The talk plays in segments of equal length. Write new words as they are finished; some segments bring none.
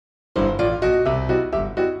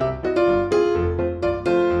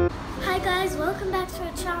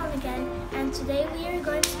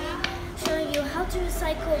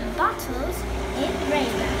recycled bottles in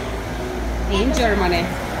Rewe. In Germany.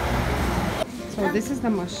 So this is the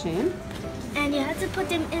machine. And you have to put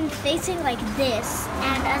them in facing like this.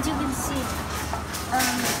 And as you can see,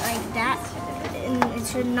 like that, and it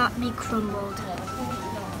should not be crumbled.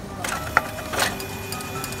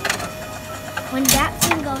 When that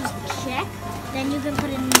thing goes check, then you can put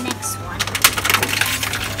in the next one.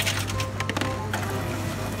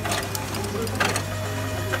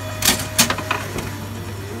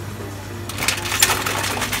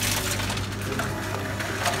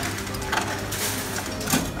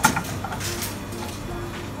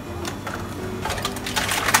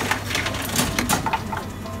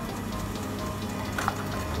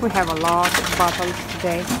 We have a lot of bottles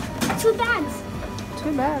today. 2 bags.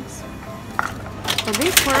 2 bags. So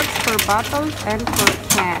this works for bottles and for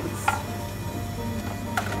cans.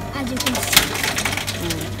 As you can see.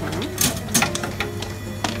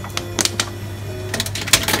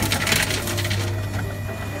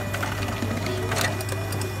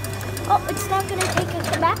 Oh, it's not going to take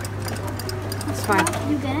it back? It's fine.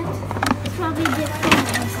 You get it? It's probably different.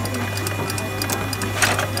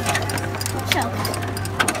 Choked.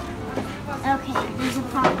 Okay, there's a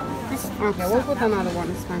problem. Okay, we'll put another one,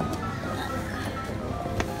 it's fine.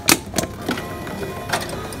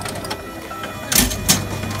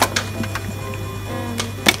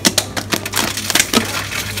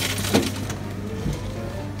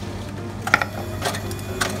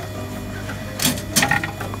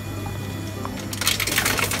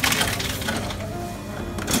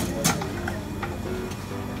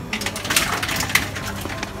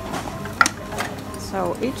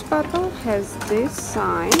 So each bottle has this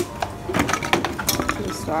sign,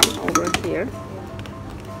 this one over here,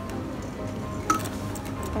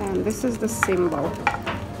 and this is the symbol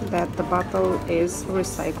that the bottle is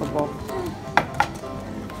recyclable.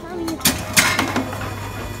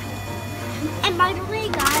 And by the way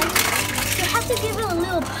guys, you have to give it a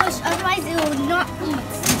little push, otherwise it will not eat.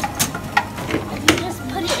 If you just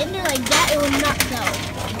put it in there like that, it will not go.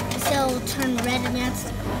 So it will turn red and that's,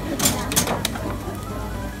 look at that.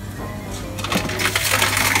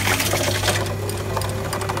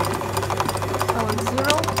 So it's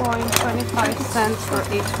 0.25 cents for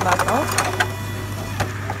each bottle.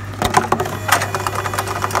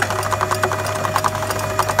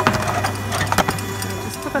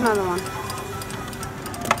 Just put another one.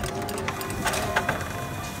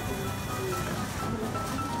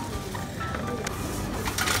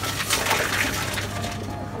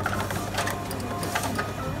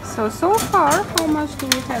 So far, how much do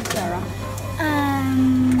we have, Sarah?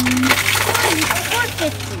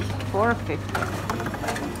 450. 450.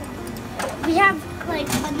 We have like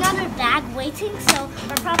another bag waiting, so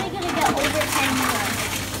we're probably gonna get over 10 more.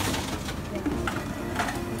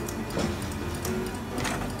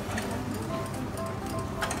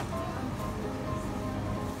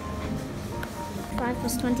 5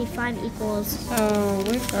 plus 25 equals. So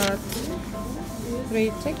we got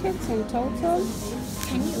 3 tickets in total.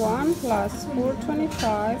 1 plus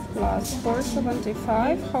 425 plus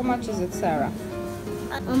 475. How much is it, Sarah?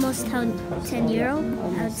 Almost 10 euro.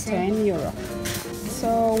 Almost 10 euro.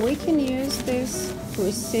 So we can use these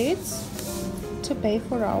receipts to pay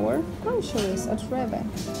for our groceries at Rewe.